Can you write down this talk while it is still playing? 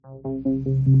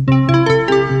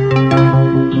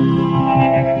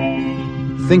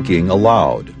Thinking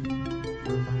Aloud.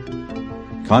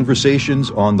 Conversations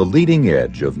on the leading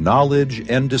edge of knowledge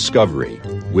and discovery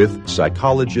with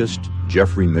psychologist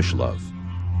Jeffrey Mishlove.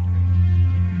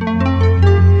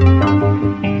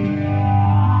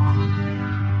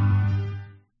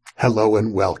 Hello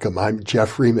and welcome. I'm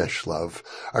Jeffrey Mishlove.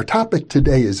 Our topic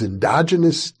today is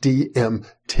endogenous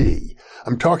DMT.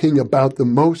 I'm talking about the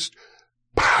most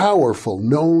powerful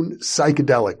known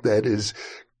psychedelic that is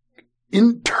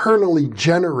internally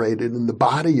generated in the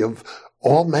body of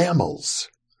all mammals.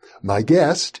 My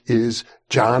guest is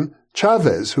John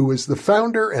Chavez, who is the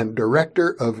founder and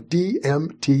director of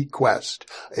DMT Quest,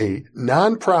 a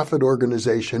nonprofit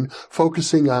organization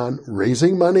focusing on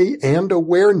raising money and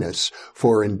awareness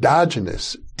for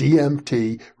endogenous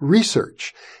DMT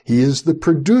research. He is the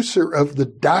producer of the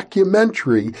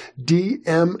documentary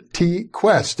DMT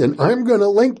Quest, and I'm going to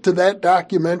link to that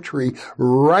documentary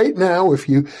right now if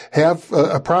you have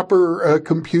a proper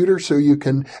computer so you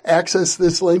can access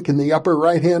this link in the upper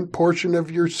right-hand portion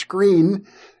of your screen.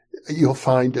 You'll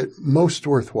find it most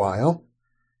worthwhile.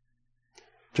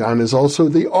 John is also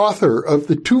the author of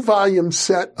the 2-volume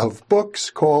set of books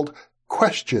called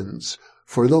Questions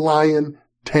for the Lion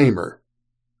Tamer.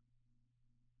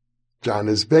 John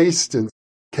is based in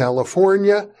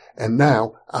California, and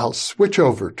now I'll switch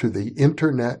over to the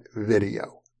internet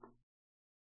video.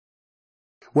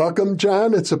 Welcome,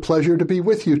 John. It's a pleasure to be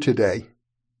with you today.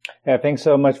 Yeah, thanks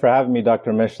so much for having me,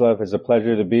 Dr. Mishlove. It's a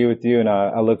pleasure to be with you, and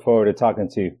I look forward to talking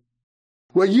to you.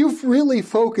 Well, you've really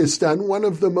focused on one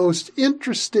of the most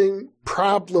interesting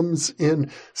problems in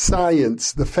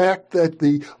science, the fact that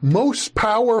the most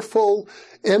powerful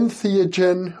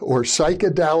entheogen or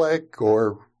psychedelic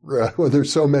or well,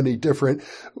 there's so many different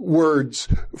words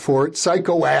for it,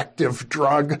 psychoactive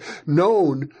drug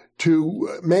known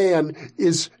to man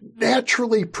is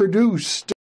naturally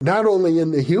produced not only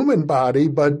in the human body,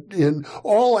 but in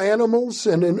all animals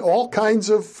and in all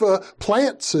kinds of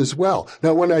plants as well.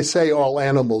 Now, when I say all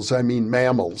animals, I mean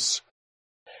mammals.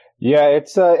 Yeah,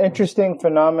 it's an interesting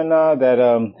phenomena that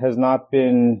has not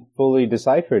been fully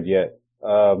deciphered yet.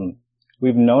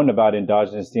 We've known about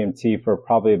endogenous DMT for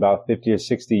probably about 50 or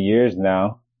 60 years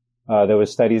now. There were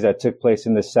studies that took place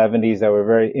in the 70s that were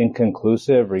very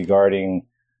inconclusive regarding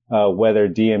whether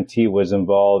DMT was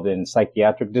involved in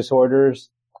psychiatric disorders.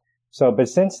 But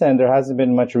since then, there hasn't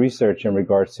been much research in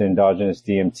regards to endogenous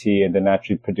DMT and the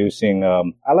naturally producing,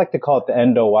 I like to call it the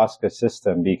endohuasca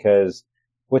system, because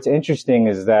what's interesting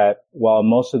is that while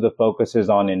most of the focus is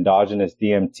on endogenous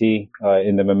DMT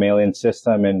in the mammalian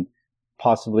system and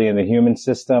possibly in the human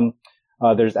system,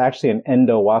 there's actually an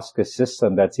endohuasca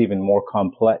system that's even more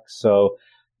complex. So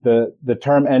the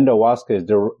term endohuasca is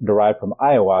derived from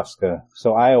ayahuasca.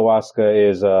 So ayahuasca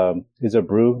is a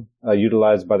brew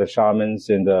utilized by the shamans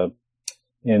in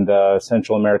the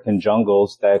Central American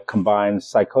jungles that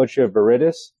combines Psychotria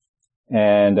viridis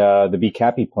and the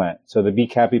B-Capi plant. So the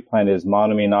B-Capi plant is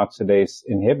monoamine oxidase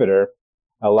inhibitor,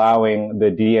 allowing the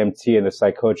DMT and the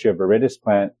Psychotria viridis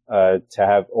plant to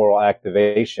have oral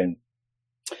activation.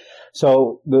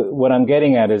 So what I'm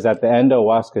getting at is that the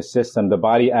endohuasca system, the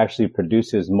body actually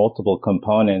produces multiple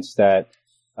components that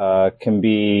can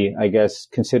be, I guess,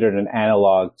 considered an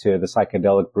analog to the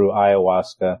psychedelic brew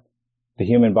ayahuasca. The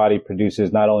human body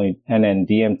produces not only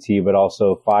NN-DMT, but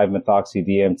also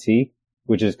 5-methoxy-DMT,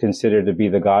 which is considered to be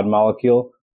the God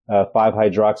molecule,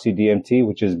 5-hydroxy-DMT,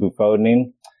 which is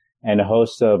bufotenine, and a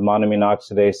host of monoamine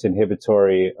oxidase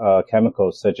inhibitory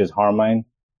chemicals such as harmine,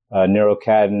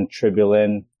 neurocadin,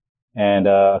 tribulin, and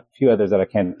a few others that I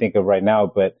can't think of right now.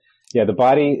 But yeah, the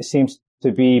body seems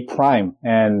to be prime,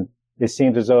 and it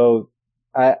seems as though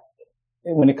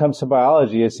when it comes to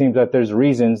biology, it seems that there's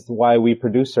reasons why we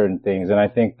produce certain things. And I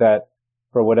think that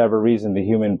for whatever reason, the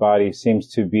human body seems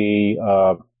to be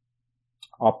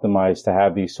optimized to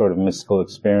have these sort of mystical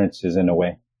experiences in a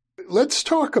way. Let's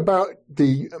talk about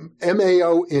the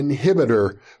MAO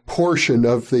inhibitor portion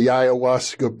of the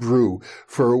ayahuasca brew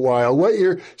for a while. What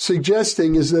you're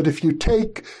suggesting is that if you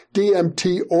take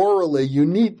DMT orally, you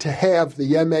need to have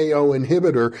the MAO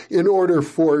inhibitor in order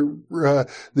for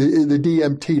the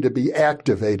DMT to be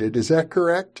activated. Is that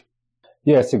correct?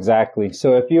 Yes, exactly.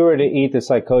 So if you were to eat the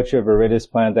Psychotria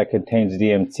viridis plant that contains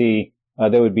DMT,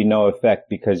 there would be no effect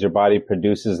because your body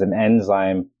produces an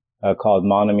enzyme called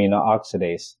monoamine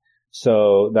oxidase.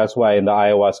 So that's why in the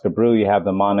ayahuasca brew, you have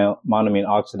the monoamine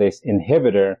oxidase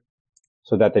inhibitor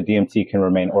so that the DMT can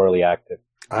remain orally active.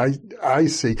 I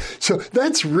see. So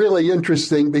that's really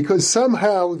interesting because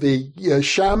somehow the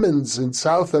shamans in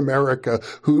South America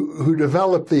who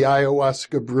developed the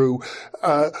ayahuasca brew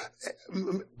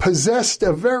possessed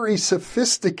a very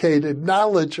sophisticated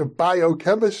knowledge of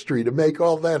biochemistry to make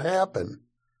all that happen.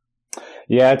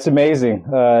 Yeah, it's amazing.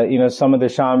 Some of the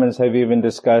shamans have even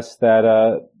discussed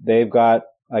that they've got,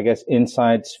 I guess,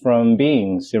 insights from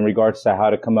beings in regards to how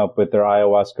to come up with their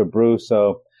ayahuasca brew.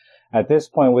 So at this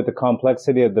point, with the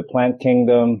complexity of the plant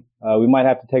kingdom, we might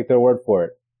have to take their word for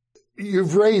it.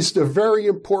 You've raised a very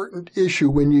important issue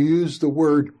when you use the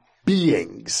word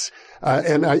beings.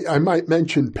 And I might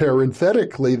mention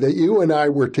parenthetically that you and I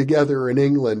were together in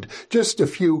England just a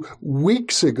few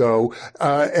weeks ago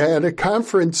at a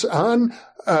conference on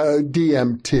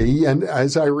DMT. And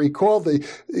as I recall,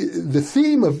 the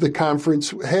theme of the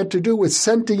conference had to do with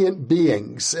sentient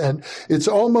beings. And it's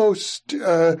almost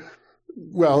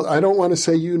well, I don't want to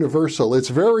say universal. It's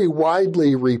very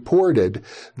widely reported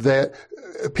that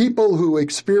people who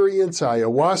experience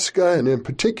ayahuasca and in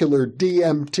particular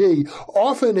DMT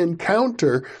often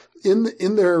encounter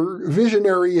in their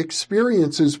visionary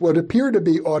experiences what appear to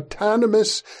be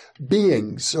autonomous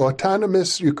beings,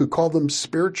 autonomous, you could call them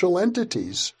spiritual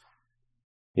entities.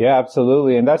 Yeah,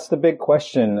 absolutely. And that's the big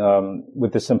question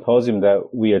with the symposium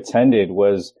that we attended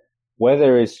was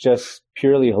whether it's just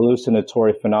purely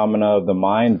hallucinatory phenomena of the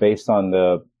mind based on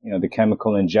the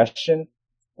chemical ingestion,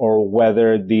 or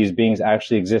whether these beings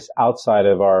actually exist outside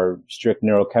of our strict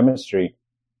neurochemistry.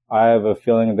 I have a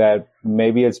feeling that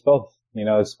maybe it's both.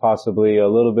 It's possibly a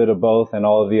little bit of both and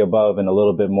all of the above and a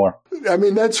little bit more. I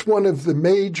mean, that's one of the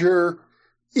major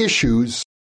issues,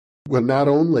 well, not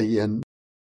only in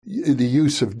the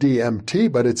use of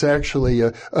DMT, but it's actually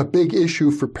a big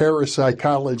issue for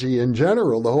parapsychology in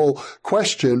general, the whole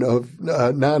question of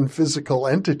non-physical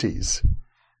entities.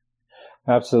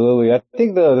 Absolutely. I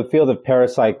think the field of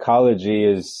parapsychology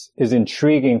is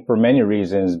intriguing for many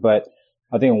reasons, but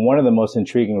I think one of the most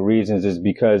intriguing reasons is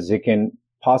because it can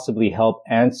possibly help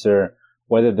answer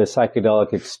whether the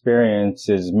psychedelic experience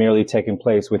is merely taking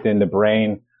place within the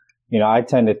brain. I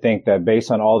tend to think that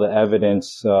based on all the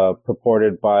evidence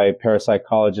purported by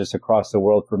parapsychologists across the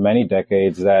world for many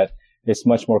decades, that it's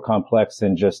much more complex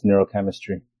than just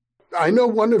neurochemistry. I know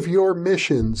one of your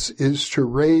missions is to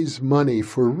raise money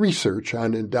for research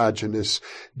on endogenous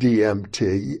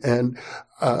DMT. And,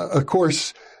 of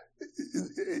course,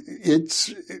 it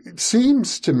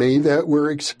seems to me that we're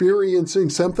experiencing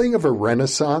something of a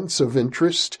renaissance of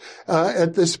interest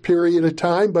at this period of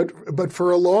time. But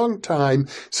for a long time,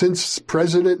 since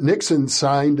President Nixon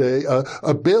signed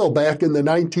a bill back in the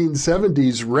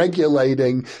 1970s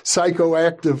regulating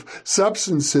psychoactive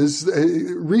substances,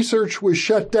 research was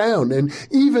shut down. And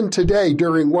even today,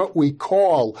 during what we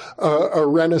call a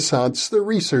renaissance, the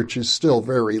research is still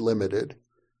very limited.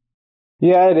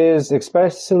 Yeah, it is,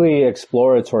 especially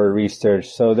exploratory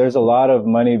research. So there's a lot of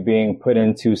money being put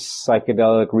into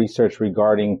psychedelic research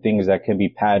regarding things that can be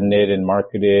patented and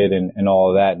marketed and all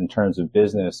of that in terms of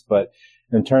business. But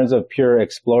in terms of pure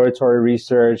exploratory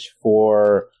research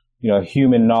for,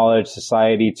 human knowledge,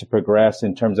 society to progress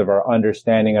in terms of our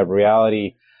understanding of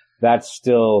reality, that's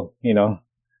still,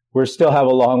 we still have a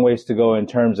long ways to go in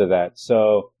terms of that.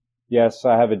 So yes,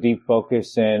 I have a deep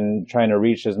focus in trying to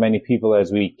reach as many people as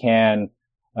we can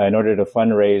in order to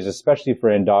fundraise, especially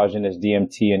for endogenous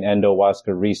DMT and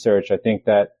endohuasca research. I think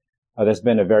that that's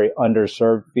been a very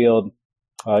underserved field.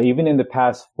 Even in the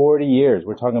past 40 years,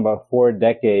 we're talking about 4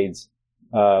 decades,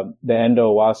 the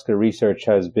endohuasca research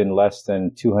has been less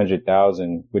than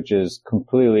 200,000, which is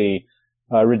completely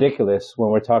ridiculous when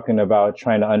we're talking about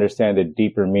trying to understand the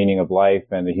deeper meaning of life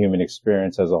and the human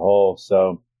experience as a whole.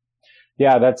 So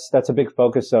yeah, that's a big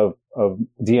focus of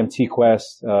DMT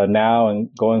Quest now and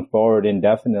going forward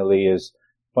indefinitely is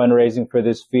fundraising for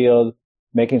this field,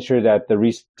 making sure that the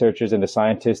researchers and the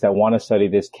scientists that want to study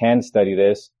this can study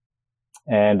this,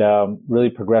 and really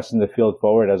progressing the field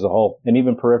forward as a whole, and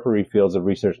even periphery fields of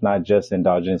research, not just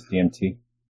endogenous DMT.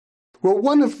 Well,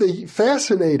 one of the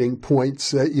fascinating points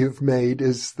that you've made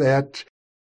is that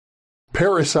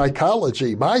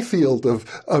parapsychology, my field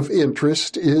of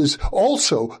interest, is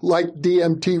also, like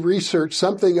DMT research,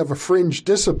 something of a fringe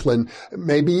discipline,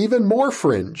 maybe even more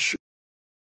fringe.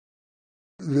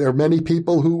 There are many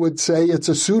people who would say it's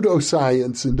a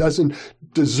pseudoscience and doesn't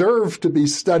deserve to be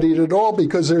studied at all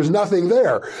because there's nothing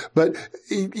there. But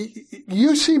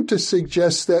you seem to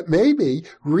suggest that maybe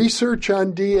research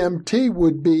on DMT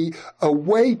would be a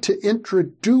way to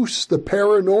introduce the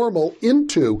paranormal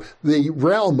into the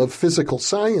realm of physical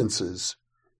sciences.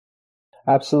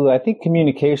 Absolutely. I think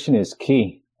communication is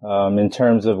key. in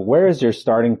terms of where is your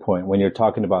starting point when you're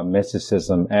talking about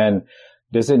mysticism? And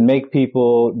does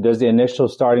the initial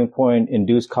starting point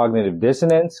induce cognitive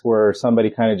dissonance where somebody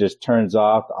kind of just turns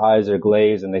off, the eyes are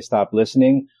glazed and they stop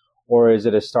listening? Or is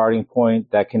it a starting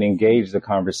point that can engage the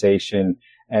conversation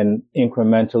and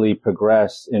incrementally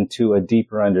progress into a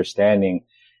deeper understanding?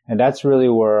 And that's really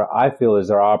where I feel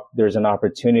there's an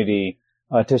opportunity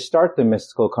to start the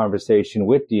mystical conversation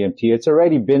with DMT. It's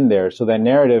already been there. So that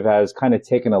narrative has kind of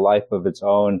taken a life of its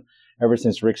own ever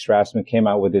since Rick Strassman came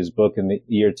out with his book in the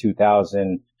year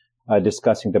 2000,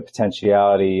 discussing the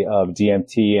potentiality of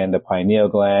DMT and the pineal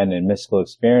gland and mystical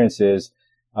experiences.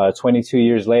 22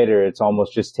 years later, it's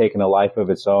almost just taken a life of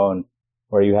its own,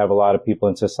 where you have a lot of people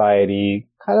in society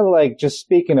kind of like just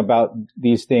speaking about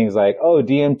these things like, oh,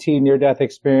 DMT near-death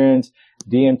experience,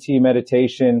 DMT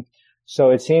meditation. So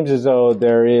it seems as though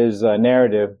there is a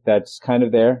narrative that's kind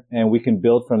of there, and we can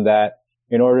build from that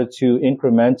in order to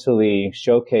incrementally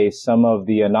showcase some of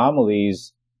the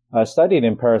anomalies studied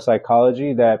in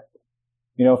parapsychology that,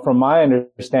 from my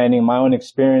understanding, my own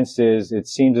experiences, it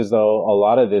seems as though a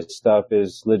lot of this stuff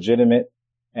is legitimate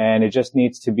and it just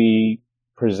needs to be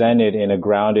presented in a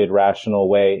grounded, rational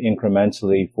way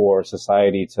incrementally for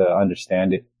society to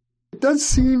understand it. It does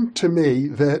seem to me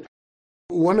that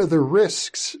one of the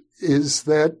risks is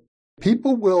that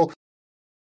people will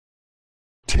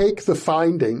take the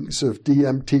findings of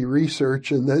DMT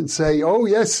research and then say, oh,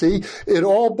 yes, see, it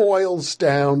all boils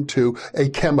down to a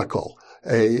chemical.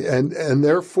 And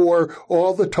therefore,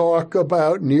 all the talk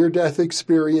about near-death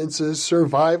experiences,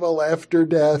 survival after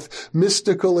death,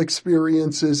 mystical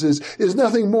experiences is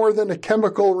nothing more than a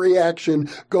chemical reaction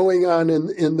going on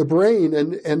in the brain.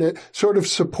 And it sort of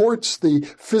supports the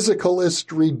physicalist,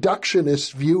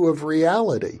 reductionist view of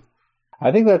reality.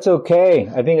 I think that's okay.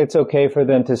 I think it's okay for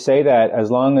them to say that as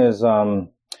long as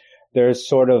there's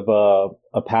sort of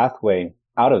a pathway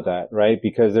out of that, right?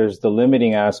 Because there's the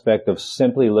limiting aspect of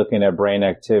simply looking at brain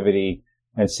activity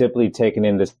and simply taking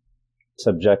in this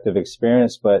subjective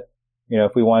experience. But,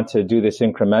 if we want to do this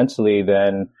incrementally,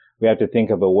 then we have to think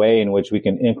of a way in which we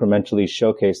can incrementally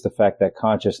showcase the fact that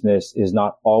consciousness is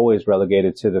not always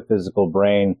relegated to the physical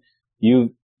brain.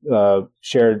 You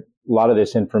shared a lot of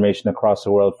this information across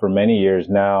the world for many years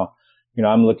now.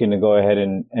 I'm looking to go ahead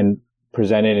and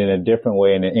present it in a different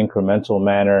way, in an incremental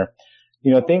manner.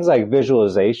 Things like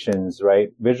visualizations, right?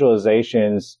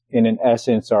 Visualizations, in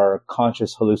essence, are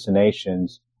conscious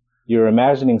hallucinations. You're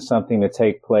imagining something to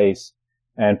take place,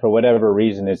 and for whatever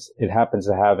reason, it happens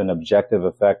to have an objective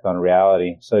effect on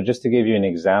reality. So just to give you an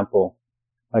example,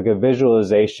 like a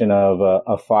visualization of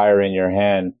a fire in your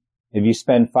hand, if you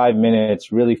spend 5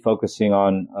 minutes really focusing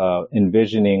on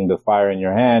envisioning the fire in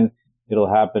your hand,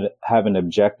 it'll have an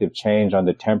objective change on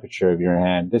the temperature of your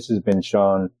hand. This has been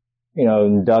shown,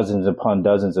 in dozens upon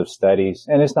dozens of studies.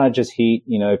 And it's not just heat.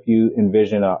 If you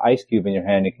envision an ice cube in your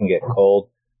hand, it can get cold.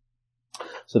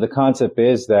 So the concept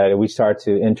is that we start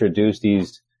to introduce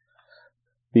these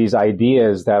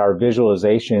ideas that our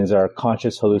visualizations are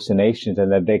conscious hallucinations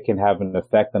and that they can have an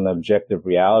effect on objective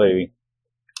reality.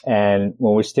 And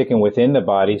when we're sticking within the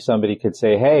body, somebody could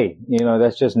say, hey,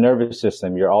 that's just nervous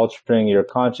system. You're altering your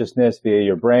consciousness via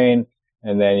your brain,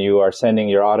 and then you are sending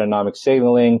your autonomic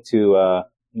signaling to,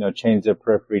 change the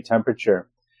periphery temperature.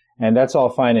 And that's all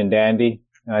fine and dandy.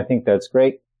 And I think that's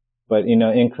great. But,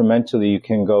 incrementally, you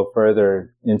can go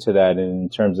further into that in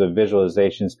terms of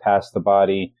visualizations past the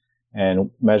body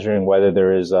and measuring whether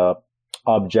there is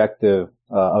objective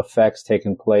effects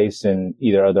taking place in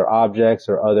either other objects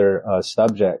or other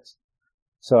subjects.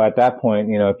 So at that point,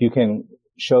 if you can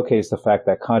showcase the fact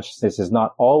that consciousness is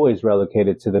not always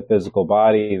relegated to the physical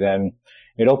body, then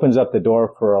it opens up the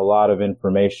door for a lot of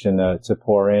information to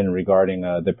pour in regarding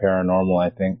the paranormal, I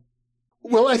think.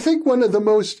 Well, I think one of the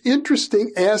most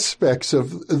interesting aspects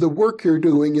of the work you're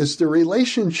doing is the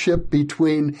relationship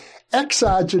between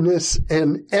exogenous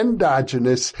and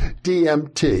endogenous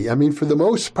DMT. I mean, for the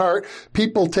most part,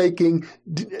 people taking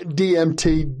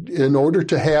DMT in order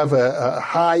to have a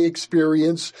high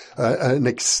experience, an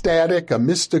ecstatic, a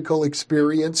mystical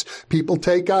experience, people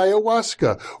take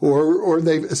ayahuasca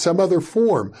or some other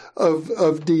form of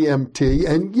DMT,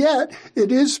 and yet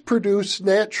it is produced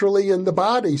naturally in the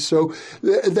body. So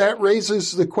that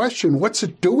raises the question, what's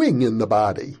it doing in the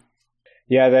body?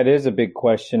 Yeah, that is a big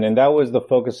question. And that was the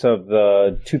focus of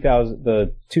the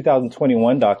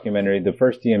 2021 documentary, the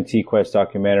first DMT Quest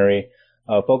documentary,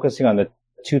 focusing on the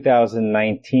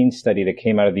 2019 study that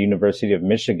came out of the University of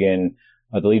Michigan.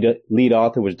 The lead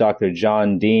author was Dr.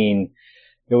 John Dean.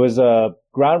 It was a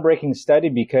groundbreaking study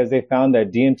because they found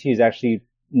that DMT is actually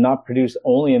not produced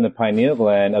only in the pineal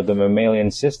gland of the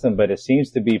mammalian system, but it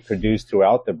seems to be produced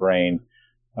throughout the brain.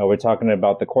 We're talking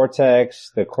about the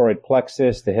cortex, the choroid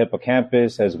plexus, the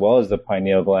hippocampus, as well as the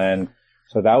pineal gland.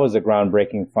 So that was a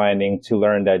groundbreaking finding to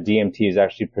learn that DMT is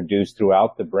actually produced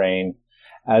throughout the brain,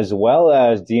 as well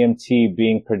as DMT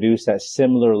being produced at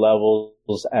similar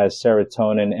levels as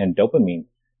serotonin and dopamine.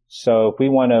 So if we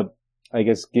want to, I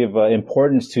guess, give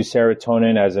importance to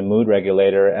serotonin as a mood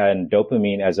regulator and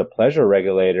dopamine as a pleasure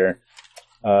regulator,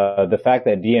 the fact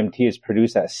that DMT is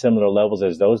produced at similar levels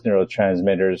as those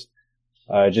neurotransmitters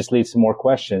just leads to more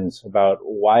questions about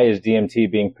why is DMT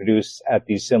being produced at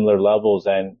these similar levels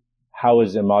and how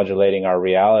is it modulating our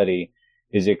reality?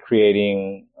 Is it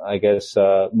creating, I guess,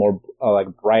 more like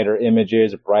brighter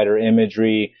images, brighter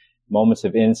imagery, moments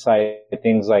of insight,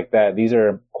 things like that? These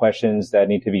are questions that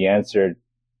need to be answered,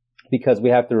 because we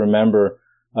have to remember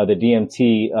the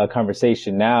DMT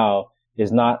conversation now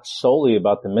is not solely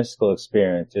about the mystical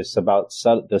experience. It's about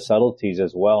the subtleties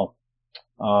as well.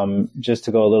 Just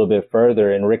to go a little bit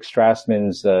further, in Rick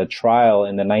Strassman's trial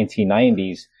in the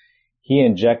 1990s, he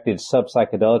injected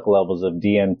subpsychedelic levels of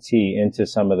DMT into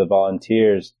some of the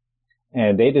volunteers,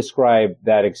 and they described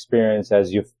that experience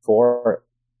as euphoric.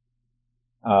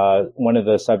 One of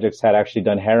the subjects had actually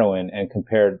done heroin and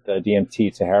compared the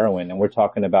DMT to heroin, and we're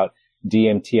talking about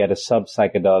DMT at a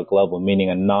subpsychedelic level, meaning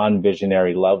a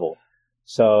non-visionary level.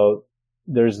 So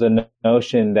there's the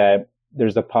notion that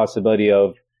there's the possibility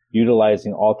of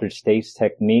utilizing altered states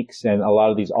techniques, and a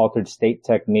lot of these altered state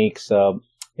techniques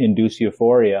induce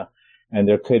euphoria, and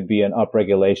there could be an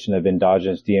upregulation of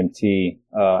endogenous DMT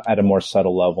at a more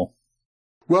subtle level.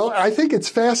 Well, I think it's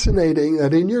fascinating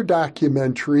that in your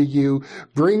documentary you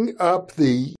bring up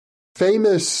the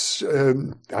famous,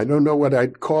 I don't know what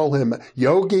I'd call him,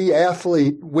 yogi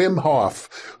athlete Wim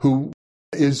Hof, who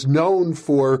is known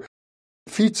for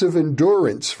feats of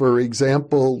endurance, for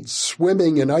example,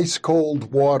 swimming in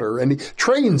ice-cold water, and he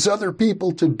trains other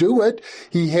people to do it.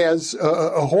 He has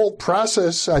a whole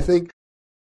process, I think,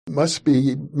 must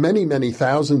be many, many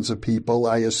thousands of people,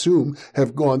 I assume,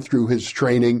 have gone through his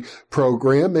training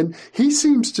program. And he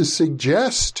seems to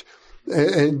suggest,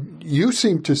 and you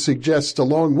seem to suggest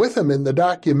along with him in the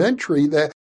documentary,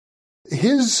 that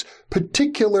his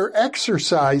particular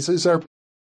exercises are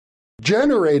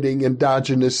generating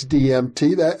endogenous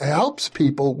DMT that helps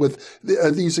people with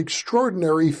these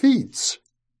extraordinary feats.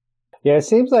 Yeah, it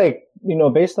seems like,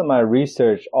 based on my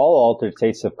research, all altered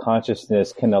states of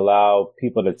consciousness can allow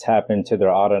people to tap into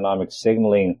their autonomic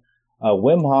signaling.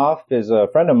 Wim Hof is a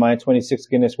friend of mine, 26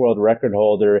 Guinness World Record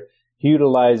holder. He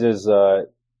utilizes,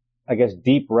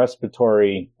 deep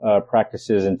respiratory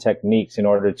practices and techniques in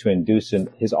order to induce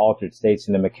his altered states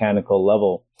in a mechanical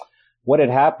level. What had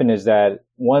happened is that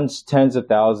once tens of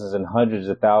thousands and hundreds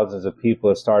of thousands of people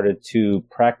have started to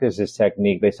practice this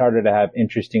technique, they started to have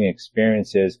interesting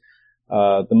experiences.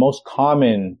 The most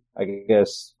common,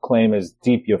 claim is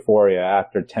deep euphoria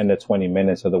after 10 to 20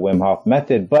 minutes of the Wim Hof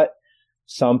method. But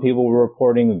some people were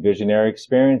reporting visionary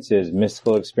experiences,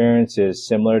 mystical experiences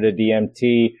similar to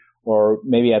DMT, or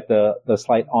maybe at the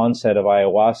slight onset of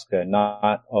ayahuasca,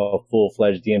 not a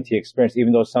full-fledged DMT experience,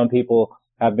 even though some people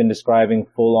have been describing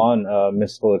full-on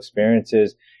mystical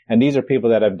experiences. And these are people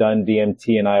that have done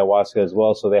DMT and ayahuasca as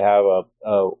well, so they have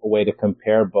a way to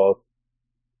compare both.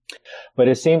 But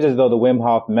it seems as though the Wim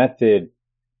Hof method,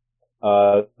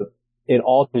 it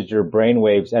alters your brain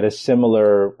waves at a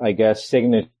similar,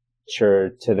 signature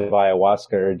to the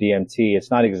ayahuasca or DMT.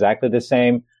 It's not exactly the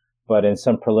same, but in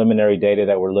some preliminary data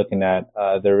that we're looking at,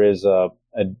 there is a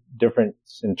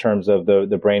difference in terms of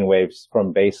the brain waves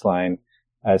from baseline,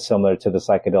 similar to the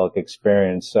psychedelic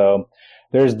experience. So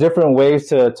there's different ways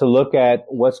to look at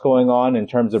what's going on in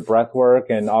terms of breath work.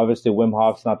 And obviously Wim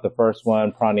Hof's not the first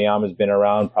one. Pranayama has been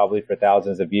around probably for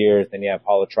thousands of years. Then you have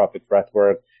holotropic breath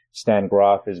work. Stan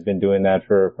Grof has been doing that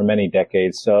for many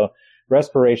decades. So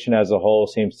respiration as a whole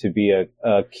seems to be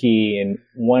a key in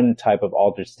one type of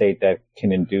altered state that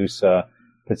can induce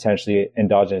potentially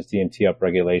endogenous DMT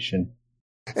upregulation.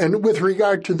 And with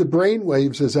regard to the brain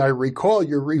waves, as I recall,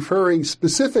 you're referring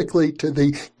specifically to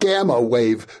the gamma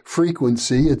wave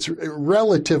frequency. It's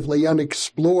relatively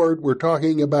unexplored. We're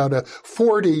talking about a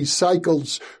 40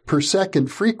 cycles per second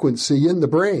frequency in the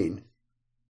brain.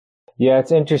 Yeah,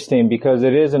 it's interesting because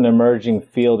it is an emerging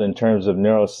field in terms of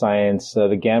neuroscience.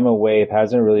 The gamma wave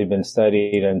hasn't really been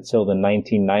studied until the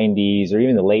 1990s or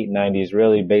even the late 90s,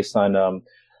 really based on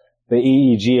the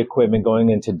EEG equipment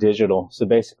going into digital. So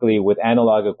basically with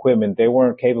analog equipment, they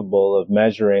weren't capable of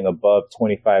measuring above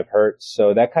 25 hertz.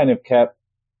 So that kind of kept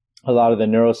a lot of the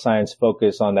neuroscience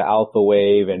focus on the alpha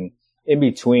wave and in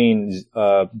between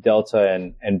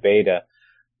delta and beta.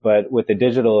 But with the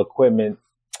digital equipment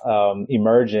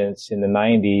emergence in the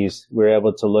 90s, we were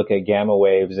able to look at gamma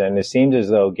waves, and it seems as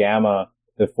though gamma,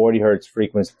 the 40 hertz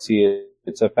frequency,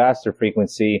 it's a faster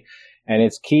frequency, and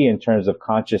it's key in terms of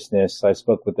consciousness. I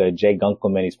spoke with Jay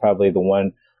Gunkelman. He's probably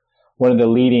one of the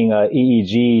leading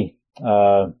EEG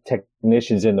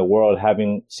technicians in the world,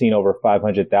 having seen over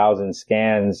 500,000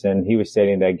 scans, and he was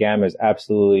stating that gamma is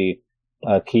absolutely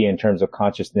key in terms of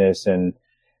consciousness, and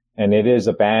it is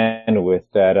a bandwidth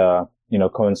that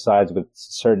coincides with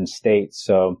certain states.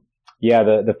 So yeah,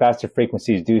 the faster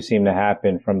frequencies do seem to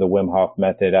happen from the Wim Hof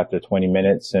method after 20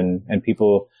 minutes, and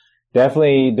people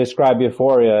definitely describe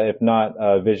euphoria, if not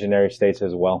visionary states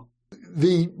as well.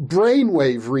 The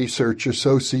brainwave research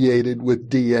associated with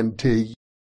DMT,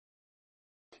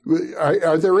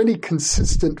 are there any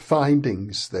consistent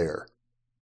findings there?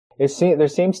 There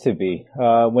seems to be.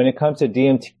 When it comes to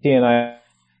DMT and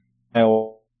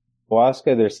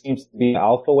ayahuasca, there seems to be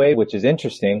alpha wave, which is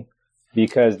interesting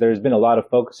because there's been a lot of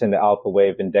focus in the alpha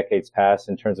wave in decades past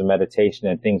in terms of meditation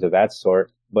and things of that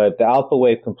sort. But the alpha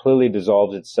wave completely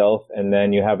dissolves itself, and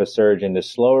then you have a surge in the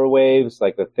slower waves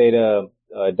like the theta,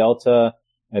 delta,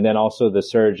 and then also the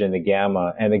surge in the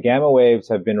gamma. And the gamma waves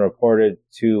have been reported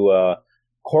to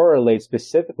correlate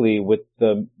specifically with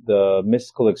the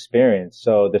mystical experience.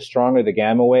 So the stronger the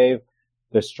gamma wave,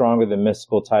 the stronger the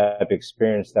mystical type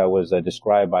experience that was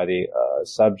described by the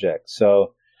subject.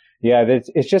 So yeah,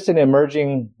 it's just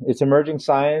emerging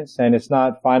science, and it's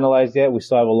not finalized yet. We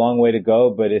still have a long way to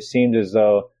go, but it seems as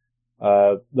though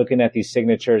looking at these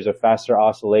signatures of faster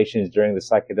oscillations during the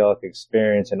psychedelic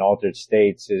experience and altered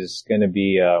states is going to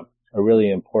be a really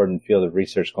important field of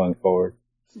research going forward.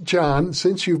 John,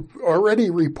 since you've already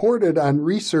reported on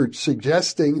research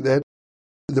suggesting that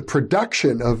the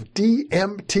production of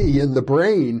DMT in the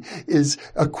brain is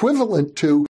equivalent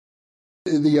to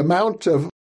the amount of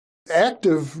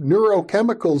active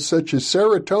neurochemicals such as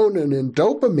serotonin and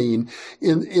dopamine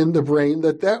in the brain,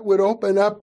 that would open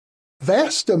up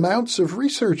vast amounts of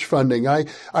research funding. I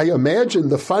imagine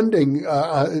the funding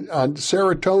on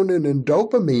serotonin and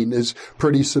dopamine is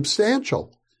pretty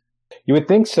substantial. You would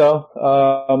think so.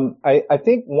 I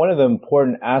think one of the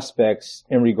important aspects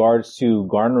in regards to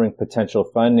garnering potential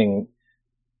funding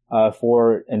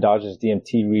for endogenous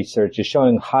DMT research is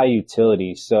showing high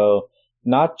utility. So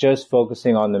not just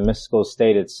focusing on the mystical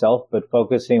state itself, but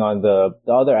focusing on the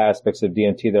other aspects of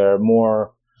DMT that are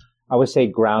more, I would say,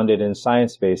 grounded in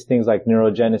science-based. Things like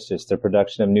neurogenesis, the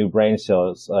production of new brain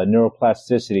cells,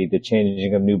 neuroplasticity, the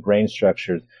changing of new brain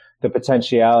structures, the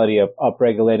potentiality of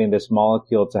upregulating this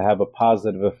molecule to have a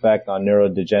positive effect on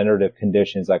neurodegenerative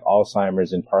conditions like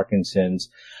Alzheimer's and Parkinson's.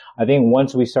 I think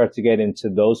once we start to get into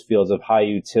those fields of high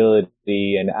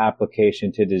utility and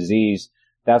application to disease,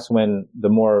 that's when the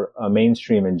more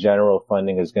mainstream and general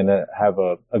funding is going to have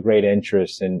a great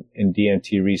interest in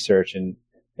DMT research and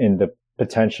in the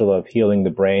potential of healing the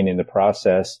brain in the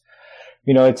process.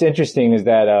 It's interesting is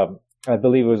that I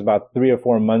believe it was about 3 or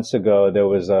 4 months ago, there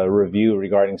was a review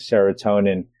regarding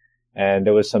serotonin, and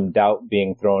there was some doubt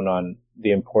being thrown on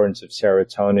the importance of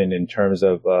serotonin in terms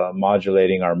of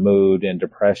modulating our mood and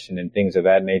depression and things of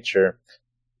that nature.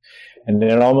 And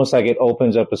then almost like it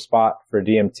opens up a spot for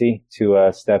DMT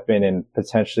to step in and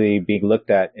potentially be looked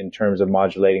at in terms of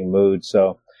modulating mood.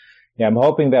 So yeah, I'm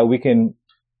hoping that we can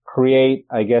create,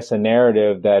 I guess, a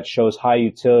narrative that shows high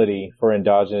utility for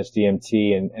endogenous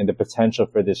DMT and the potential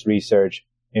for this research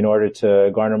in order to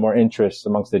garner more interest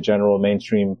amongst the general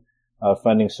mainstream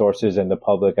funding sources and the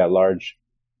public at large.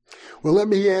 Well, let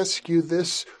me ask you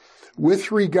this.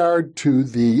 With regard to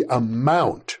the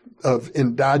amount of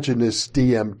endogenous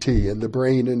DMT in the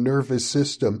brain and nervous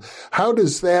system, how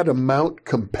does that amount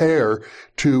compare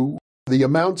to the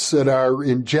amounts that are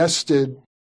ingested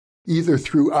either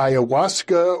through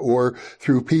ayahuasca or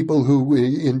through people who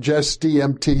ingest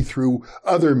DMT through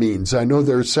other means? I know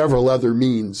there are several other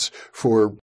means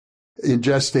for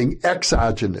ingesting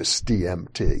exogenous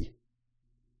DMT.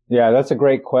 Yeah, that's a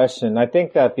great question. I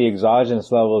think that the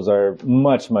exogenous levels are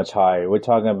much, much higher. We're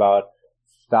talking about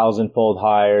 1,000-fold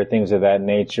higher, things of that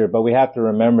nature. But we have to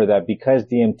remember that because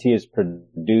DMT is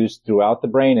produced throughout the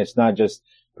brain, it's not just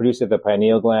produced at the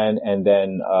pineal gland and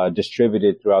then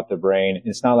distributed throughout the brain.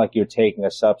 It's not like you're taking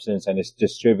a substance and it's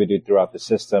distributed throughout the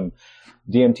system.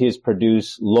 DMT is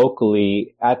produced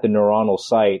locally at the neuronal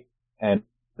site and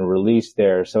released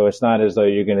there. So it's not as though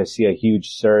you're going to see a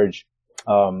huge surge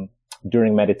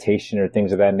during meditation or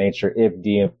things of that nature if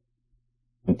DMT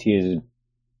is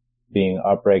being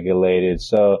upregulated.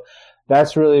 So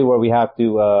that's really where we have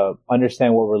to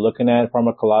understand what we're looking at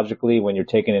pharmacologically when you're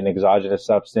taking an exogenous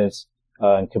substance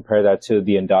and compare that to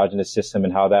the endogenous system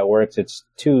and how that works. It's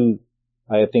two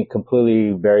I think,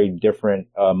 completely very different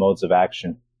modes of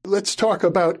action. Let's talk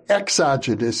about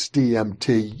exogenous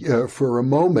DMT for a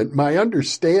moment. My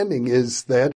understanding is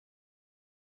that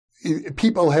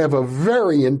people have a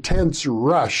very intense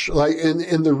rush, like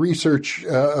in the research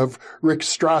of Rick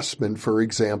Strassman, for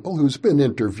example, who's been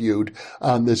interviewed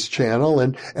on this channel.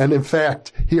 And in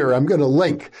fact, here, I'm going to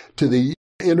link to the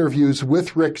interviews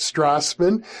with Rick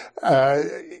Strassman.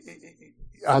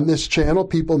 On this channel,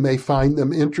 people may find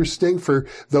them interesting. For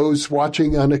those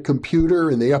watching on a computer,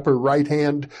 in the upper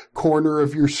right-hand corner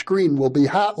of your screen will be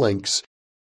hot links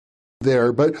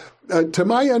there. But to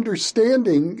my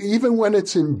understanding, even when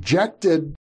it's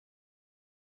injected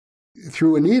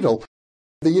through a needle,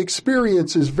 the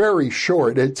experience is very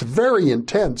short. It's very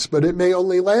intense, but it may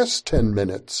only last 10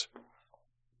 minutes.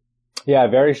 Yeah,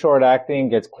 very short acting,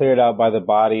 gets cleared out by the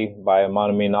body by a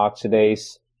monoamine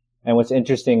oxidase. And what's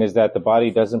interesting is that the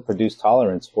body doesn't produce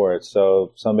tolerance for it.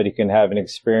 So somebody can have an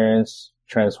experience,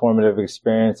 transformative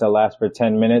experience that lasts for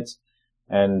 10 minutes,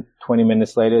 and 20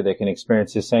 minutes later, they can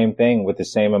experience the same thing with the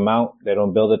same amount. They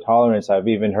don't build a tolerance. I've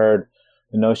even heard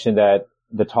the notion that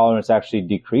the tolerance actually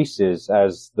decreases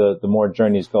as the more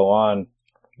journeys go on.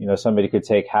 You know, somebody could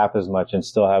take half as much and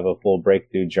still have a full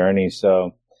breakthrough journey.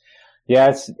 So yeah,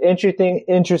 it's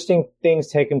interesting things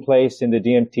taking place in the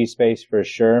DMT space for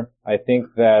sure. I think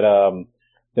that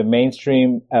the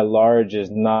mainstream at large is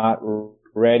not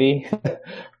ready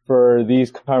for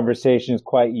these conversations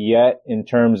quite yet, in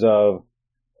terms of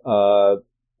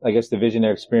I guess the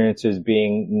visionary experiences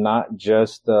being not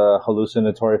just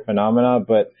hallucinatory phenomena,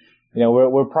 but you know,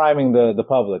 we're priming the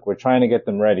public. We're trying to get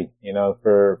them ready, you know,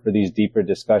 for these deeper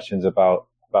discussions about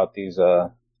these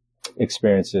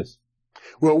experiences.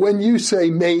 Well, when you say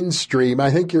mainstream,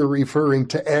 I think you're referring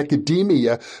to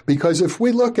academia, because if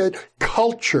we look at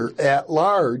culture at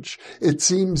large, it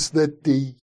seems that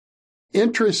the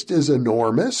interest is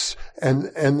enormous, and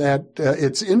that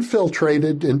it's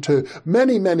infiltrated into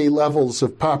many, many levels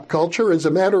of pop culture. As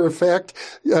a matter of fact,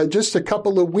 just a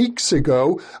couple of weeks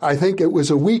ago, I think it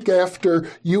was a week after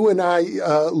you and I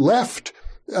left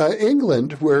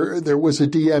England, where there was a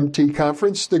DMT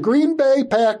conference, the Green Bay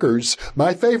Packers,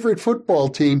 my favorite football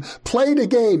team, played a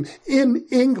game in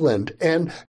England.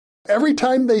 And every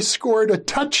time they scored a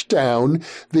touchdown,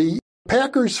 the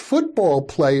Packers football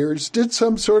players did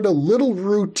some sort of little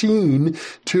routine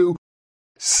to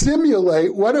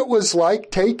simulate what it was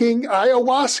like taking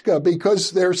ayahuasca,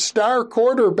 because their star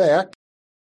quarterback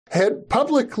had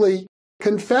publicly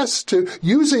confessed to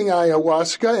using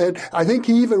ayahuasca, and I think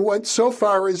he even went so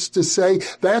far as to say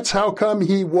that's how come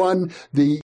he won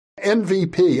the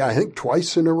MVP, I think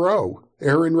twice in a row,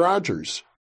 Aaron Rodgers.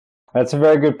 That's a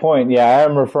very good point. Yeah, I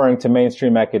am referring to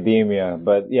mainstream academia,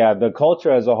 but yeah, the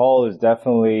culture as a whole is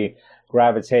definitely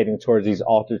gravitating towards these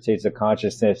altered states of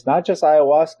consciousness, not just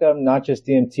ayahuasca, not just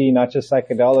DMT, not just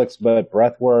psychedelics, but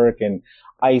breath work and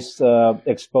ice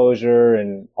exposure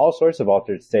and all sorts of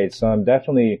altered states. So I'm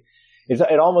definitely,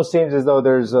 it almost seems as though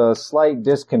there's a slight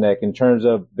disconnect in terms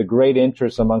of the great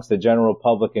interest amongst the general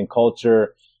public and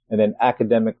culture, and then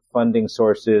academic funding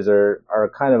sources are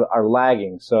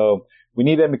lagging. So we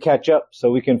need them to catch up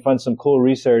so we can fund some cool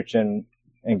research and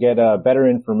get better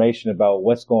information about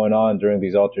what's going on during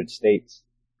these altered states.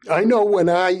 I know when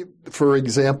I, for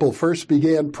example, first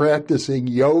began practicing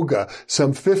yoga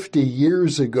some 50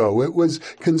 years ago, it was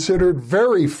considered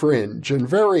very fringe and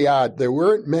very odd. There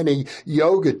weren't many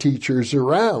yoga teachers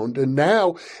around. And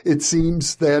now it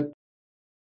seems that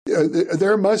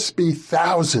there must be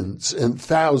thousands and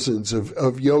thousands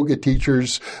of yoga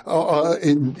teachers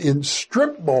in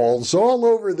strip malls all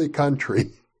over the country.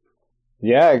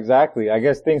 Yeah, exactly. I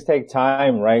guess things take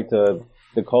time, right? The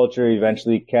culture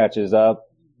eventually catches up.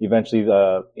 Eventually,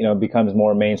 becomes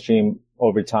more mainstream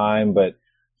over time. But,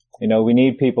 we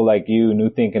need people like you, New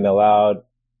Thinking Aloud,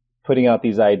 putting out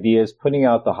these ideas, putting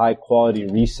out the high quality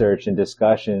research and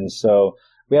discussions. So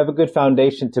we have a good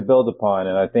foundation to build upon.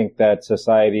 And I think that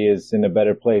society is in a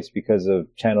better place because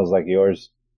of channels like yours.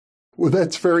 Well,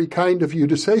 that's very kind of you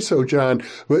to say so, John.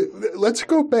 But let's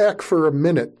go back for a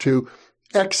minute to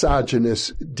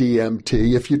exogenous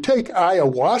DMT. If you take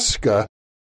ayahuasca,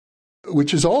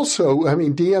 which is also,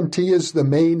 DMT is the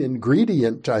main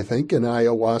ingredient, I think, in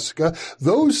ayahuasca,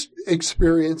 those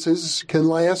experiences can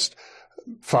last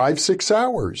 5-6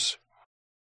 hours.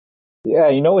 Yeah,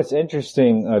 what's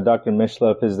interesting, Dr.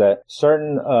 Mishlove, is that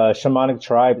certain shamanic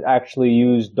tribes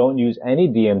actually don't use any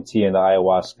DMT in the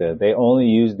ayahuasca. They only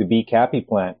use the bee caapi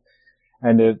plant.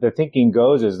 And the thinking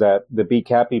goes is that the bee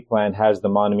caapi plant has the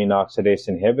monoamine oxidase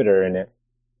inhibitor in it.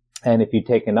 And if you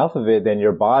take enough of it, then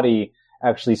your body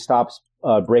actually stops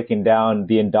breaking down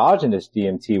the endogenous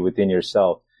DMT within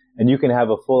yourself. And you can have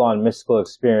a full-on mystical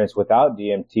experience without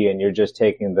DMT, and you're just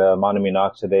taking the monoamine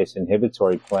oxidase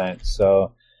inhibitory plant.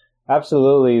 So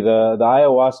absolutely, the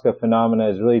ayahuasca phenomena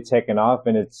has really taken off.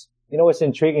 And it's, what's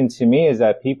intriguing to me is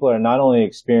that people are not only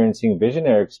experiencing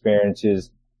visionary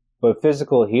experiences, but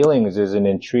physical healings is an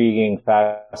intriguing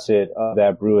facet of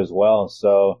that brew as well.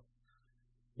 So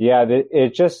yeah,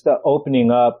 it's just the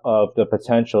opening up of the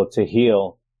potential to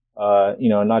heal,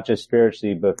 not just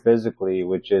spiritually, but physically,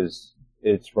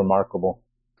 it's remarkable.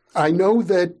 I know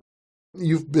that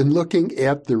you've been looking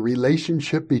at the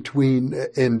relationship between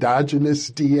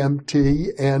endogenous DMT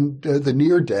and the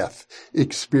near-death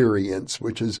experience,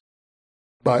 which is,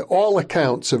 by all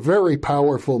accounts, a very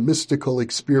powerful mystical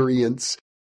experience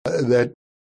that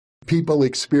people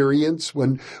experience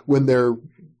when they're,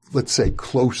 let's say,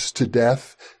 close to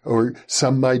death, or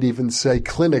some might even say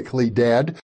clinically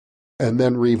dead, and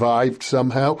then revived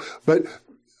somehow. But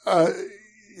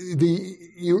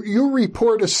you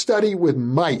report a study with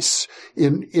mice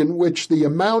in which the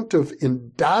amount of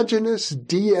endogenous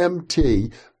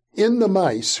DMT in the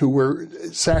mice who were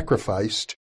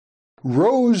sacrificed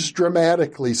rose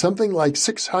dramatically, something like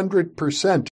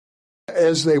 600%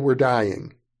 as they were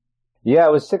dying. Yeah,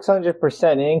 it was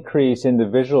 600% increase in the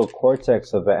visual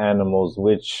cortex of the animals,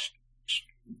 which,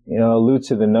 alludes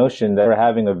to the notion that we're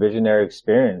having a visionary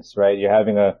experience, right? You're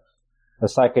having a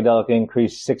psychedelic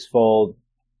increase sixfold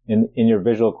in your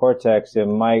visual cortex. It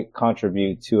might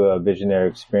contribute to a visionary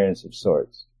experience of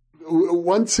sorts.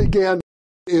 Once again,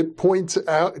 it points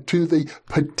out to the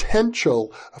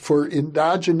potential for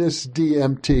endogenous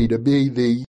DMT to be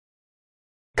the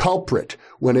culprit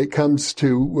when it comes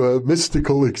to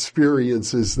mystical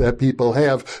experiences that people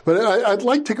have. But I'd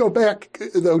like to go back,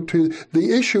 though, to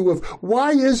the issue of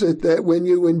why is it that when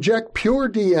you inject pure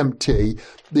DMT,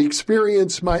 the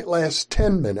experience might last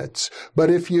 10 minutes,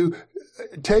 but if you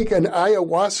take an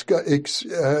ayahuasca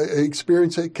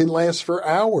experience, it can last for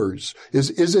hours.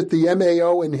 Is it the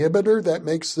MAO inhibitor that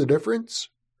makes the difference?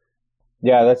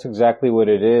 Yeah, that's exactly what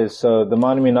it is. So the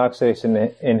monoamine oxidase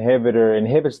inhibitor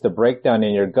inhibits the breakdown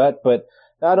in your gut, but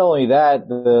not only that,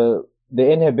 the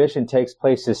inhibition takes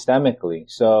place systemically.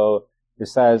 So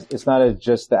it's not as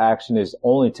just the action is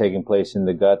only taking place in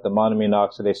the gut. The monoamine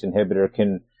oxidase inhibitor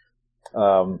can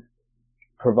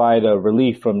provide a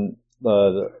relief from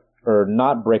or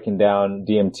not breaking down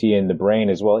DMT in the brain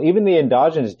as well. Even the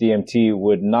endogenous DMT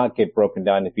would not get broken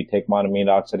down if you take monoamine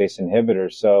oxidase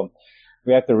inhibitors. So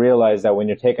we have to realize that when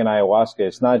you're taking ayahuasca,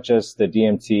 it's not just the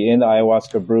DMT in the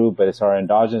ayahuasca brew, but it's our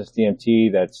endogenous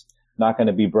DMT that's not going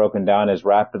to be broken down as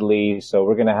rapidly. So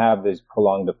we're going to have these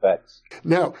prolonged effects.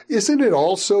 Now, isn't it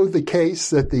also the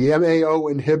case that the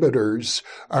MAO inhibitors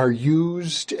are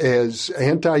used as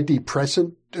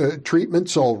antidepressant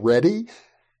treatments already?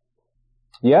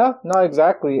 Yeah, no,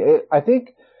 exactly. I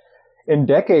think in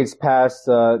decades past,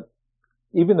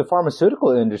 even the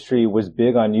pharmaceutical industry was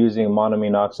big on using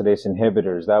monoamine oxidase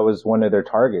inhibitors. That was one of their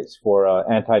targets for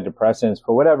antidepressants.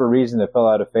 For whatever reason, it fell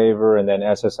out of favor, and then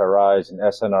SSRIs and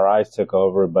SNRIs took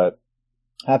over. But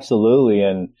absolutely,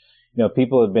 and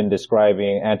people have been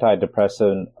describing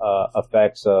antidepressant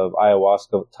effects of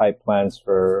ayahuasca type plants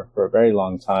for a very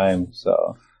long time.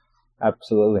 So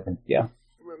absolutely, yeah.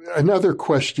 Another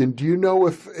question, do you know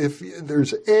if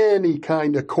there's any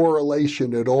kind of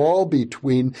correlation at all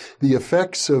between the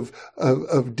effects of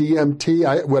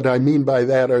DMT, what I mean by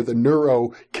that are the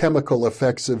neurochemical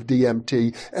effects of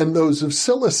DMT, and those of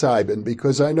psilocybin?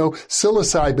 Because I know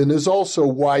psilocybin is also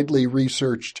widely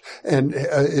researched and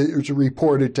is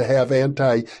reported to have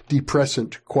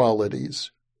antidepressant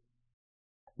qualities.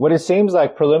 What it seems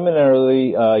like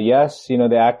preliminarily, yes, they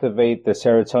activate the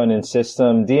serotonin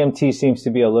system. DMT seems to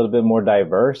be a little bit more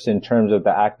diverse in terms of the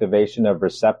activation of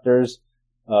receptors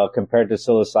compared to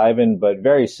psilocybin, but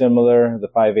very similar. The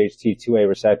 5-HT2A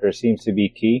receptor seems to be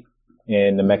key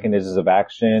in the mechanisms of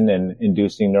action and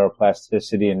inducing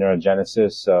neuroplasticity and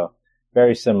neurogenesis. So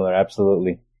very similar,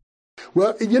 absolutely.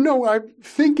 Well, I'm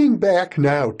thinking back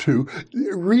now to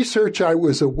research I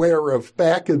was aware of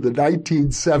back in the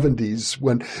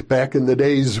 1970s, back in the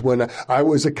days when I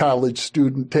was a college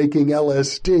student taking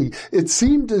LSD. It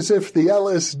seemed as if the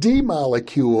LSD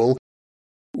molecule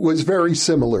was very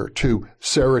similar to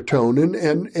serotonin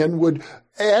and would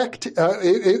act,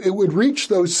 it would reach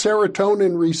those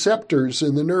serotonin receptors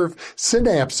in the nerve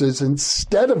synapses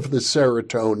instead of the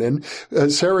serotonin.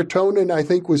 Serotonin, I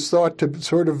think, was thought to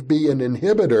sort of be an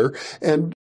inhibitor,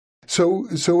 and so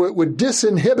it would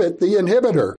disinhibit the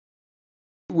inhibitor.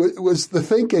 Was the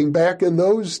thinking back in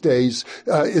those days.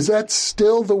 Is that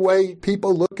still the way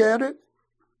people look at it?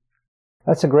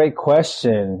 That's a great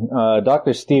question.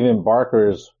 Dr. Stephen Barker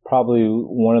is probably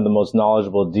one of the most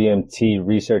knowledgeable DMT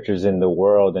researchers in the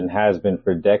world and has been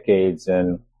for decades.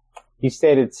 And he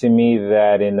stated to me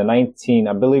that in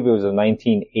I believe it was the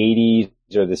 1980s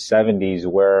or the 70s,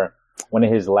 where one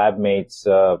of his lab mates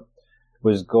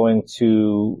was going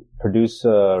to produce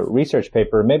a research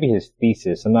paper, maybe his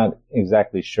thesis. I'm not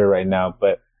exactly sure right now,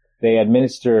 but they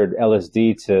administered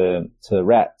LSD to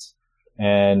rats,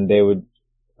 and they would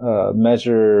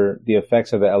measure the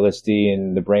effects of the LSD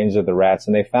in the brains of the rats.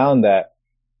 And they found that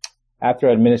after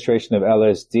administration of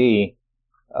LSD,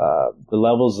 the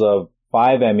levels of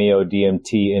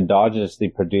 5-MeO-DMT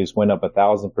endogenously produced went up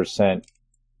 1,000%,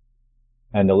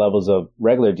 and the levels of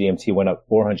regular DMT went up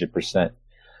 400%.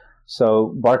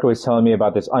 So Barker was telling me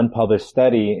about this unpublished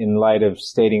study in light of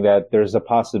stating that there's a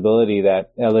possibility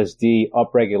that LSD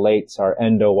upregulates our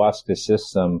endovascular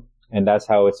system, and that's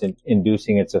how it's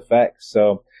inducing its effects.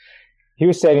 So he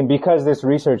was stating, because this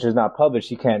research is not published,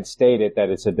 he can't state it that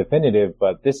it's a definitive,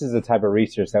 but this is the type of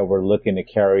research that we're looking to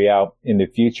carry out in the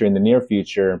future, in the near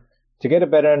future, to get a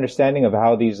better understanding of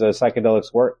how these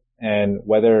psychedelics work and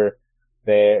whether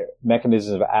their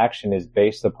mechanism of action is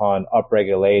based upon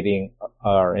upregulating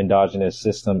our endogenous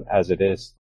system as it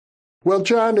is. Well,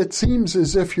 John, it seems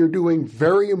as if you're doing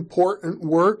very important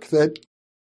work, that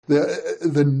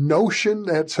the notion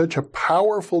that such a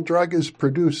powerful drug is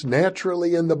produced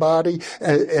naturally in the body,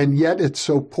 and yet it's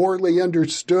so poorly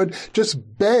understood,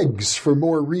 just begs for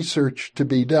more research to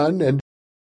be done. And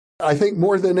I think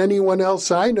more than anyone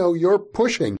else I know, you're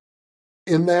pushing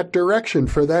in that direction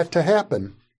for that to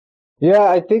happen. Yeah,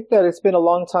 I think that it's been a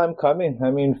long time coming.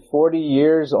 40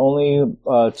 years, only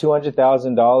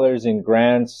 $200,000 in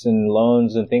grants and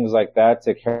loans and things like that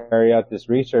to carry out this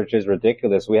research is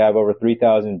ridiculous. We have over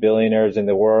 3,000 billionaires in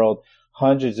the world,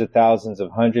 hundreds of thousands of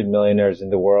 100 millionaires in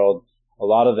the world. A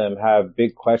lot of them have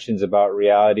big questions about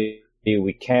reality.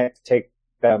 We can't take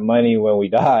that money when we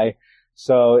die.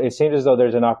 So it seems as though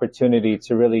there's an opportunity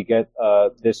to really get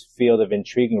this field of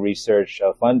intriguing research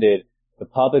funded. The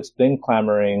public's been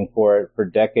clamoring for it for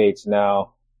decades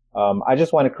now. I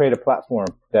just want to create a platform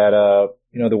that,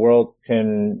 the world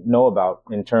can know about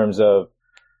in terms of,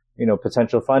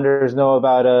 potential funders know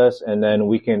about us, and then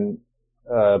we can,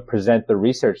 present the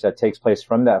research that takes place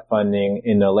from that funding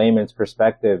in a layman's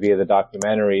perspective via the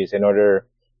documentaries in order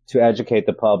to educate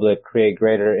the public, create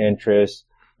greater interest,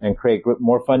 and create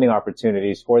more funding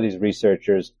opportunities for these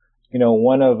researchers.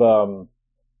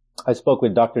 I spoke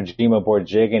with Dr. Jima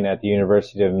Borjigian at the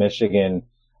University of Michigan.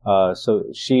 So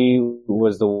she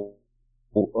was the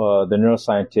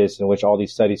neuroscientist in which all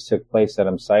these studies took place that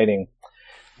I'm citing.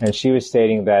 And she was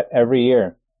stating that every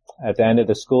year, at the end of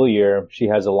the school year, she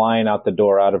has a line out the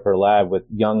door out of her lab with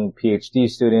young PhD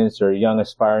students or young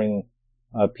aspiring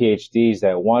PhDs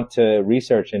that want to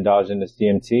research endogenous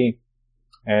DMT.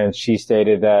 And she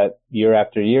stated that year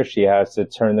after year, she has to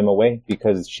turn them away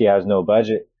because she has no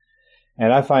budget.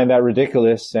 And I find that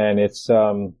ridiculous, and it's, I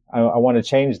want to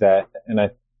change that, and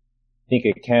I think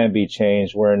it can be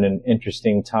changed. We're in an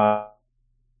interesting time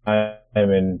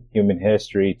in human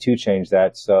history to change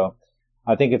that. So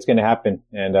I think it's going to happen,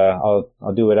 and I'll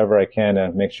do whatever I can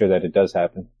to make sure that it does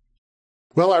happen.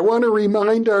 Well, I want to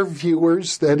remind our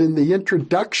viewers that in the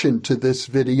introduction to this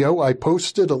video, I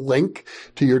posted a link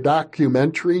to your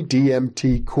documentary,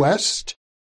 DMT Quest.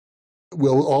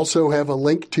 We'll also have a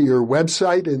link to your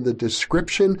website in the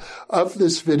description of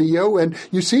this video, and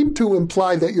you seem to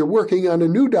imply that you're working on a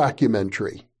new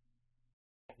documentary.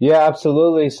 Yeah,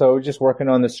 absolutely. So we're just working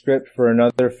on the script for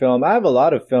another film. I have a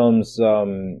lot of films,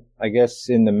 I guess,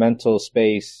 in the mental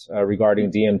space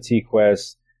regarding DMT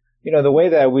Quest. The way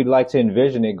that we'd like to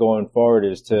envision it going forward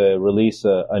is to release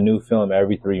a new film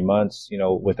every 3 months,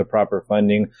 with the proper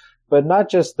funding. But not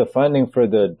just the funding for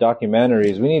the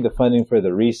documentaries. We need the funding for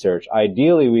the research.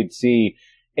 Ideally, we'd see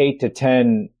 8 to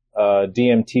 10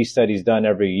 DMT studies done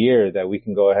every year that we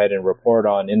can go ahead and report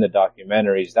on in the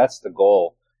documentaries. That's the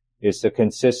goal, is to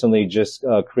consistently just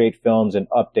create films and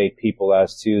update people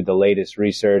as to the latest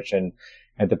research and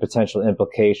the potential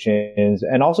implications,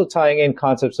 and also tying in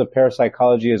concepts of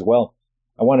parapsychology as well.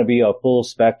 I want to be a full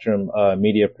spectrum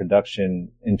media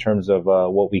production in terms of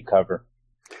what we cover.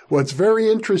 Well, it's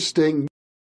very interesting,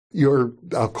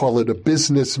 I'll call it a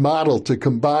business model, to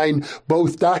combine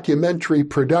both documentary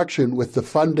production with the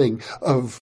funding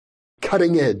of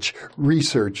cutting-edge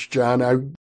research, John. I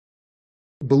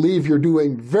believe you're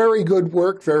doing very good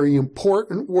work, very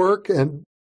important work, and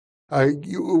I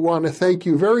want to thank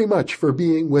you very much for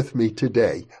being with me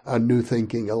today on New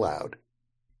Thinking Aloud.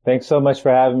 Thanks so much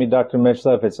for having me, Dr.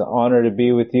 Mishlove. It's an honor to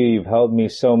be with you. You've helped me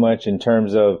so much in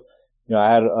terms of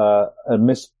I had a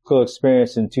mystical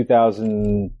experience in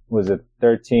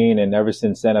 2013, and ever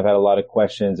since then I've had a lot of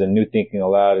questions, and New Thinking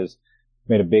Aloud has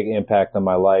made a big impact on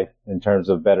my life in terms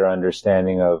of better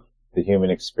understanding of the human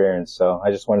experience. So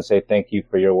I just want to say thank you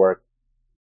for your work.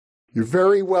 You're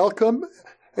very welcome.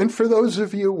 And for those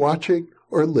of you watching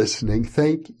or listening,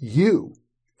 thank you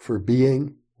for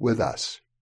being with us.